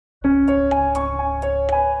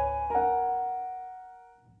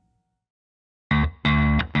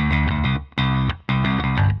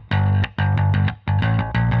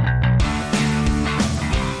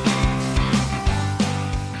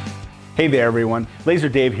Hey there everyone, Laser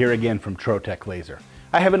Dave here again from Trotec Laser.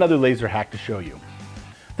 I have another laser hack to show you.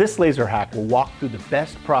 This laser hack will walk through the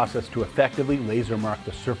best process to effectively laser mark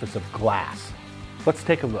the surface of glass. Let's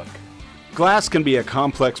take a look. Glass can be a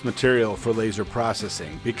complex material for laser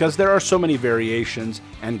processing because there are so many variations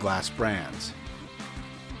and glass brands.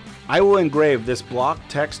 I will engrave this block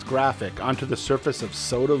text graphic onto the surface of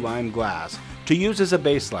soda lime glass to use as a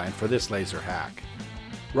baseline for this laser hack.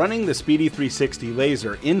 Running the Speedy 360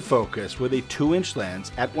 laser in focus with a 2-inch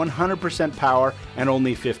lens at 100% power and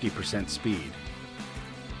only 50% speed.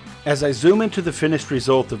 As I zoom into the finished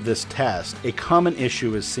result of this test, a common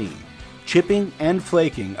issue is seen. Chipping and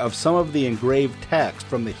flaking of some of the engraved text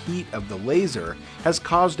from the heat of the laser has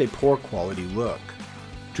caused a poor quality look.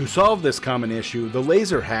 To solve this common issue, the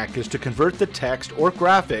laser hack is to convert the text or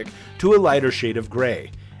graphic to a lighter shade of gray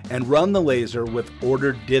and run the laser with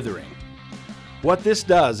ordered dithering. What this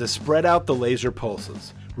does is spread out the laser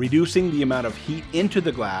pulses, reducing the amount of heat into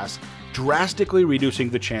the glass, drastically reducing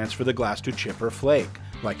the chance for the glass to chip or flake,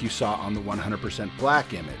 like you saw on the 100%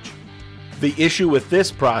 black image. The issue with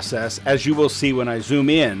this process, as you will see when I zoom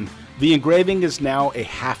in, the engraving is now a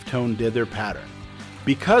halftone dither pattern.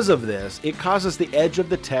 Because of this, it causes the edge of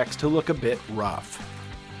the text to look a bit rough.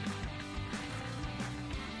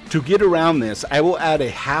 To get around this, I will add a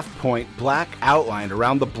half-point black outline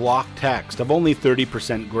around the block text of only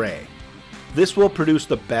 30% gray. This will produce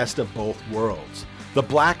the best of both worlds. The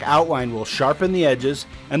black outline will sharpen the edges,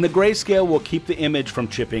 and the grayscale will keep the image from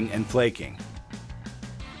chipping and flaking.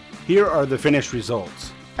 Here are the finished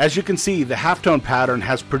results. As you can see, the halftone pattern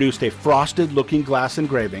has produced a frosted-looking glass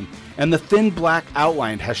engraving, and the thin black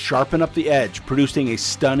outline has sharpened up the edge, producing a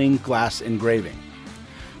stunning glass engraving.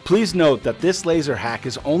 Please note that this laser hack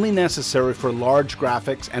is only necessary for large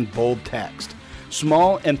graphics and bold text.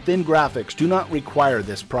 Small and thin graphics do not require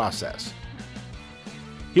this process.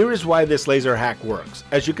 Here is why this laser hack works,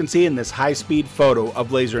 as you can see in this high-speed photo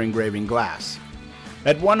of laser engraving glass.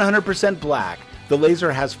 At 100% black, the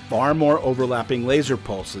laser has far more overlapping laser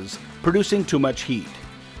pulses, producing too much heat.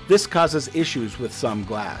 This causes issues with some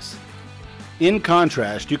glass. In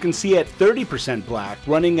contrast, you can see at 30% black,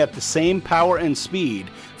 running at the same power and speed,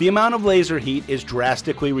 the amount of laser heat is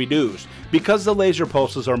drastically reduced because the laser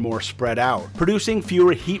pulses are more spread out, producing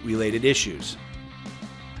fewer heat-related issues.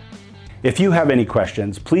 If you have any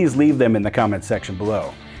questions, please leave them in the comments section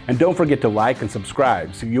below. And don't forget to like and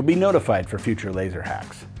subscribe so you'll be notified for future laser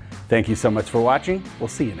hacks. Thank you so much for watching. We'll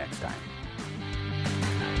see you next time.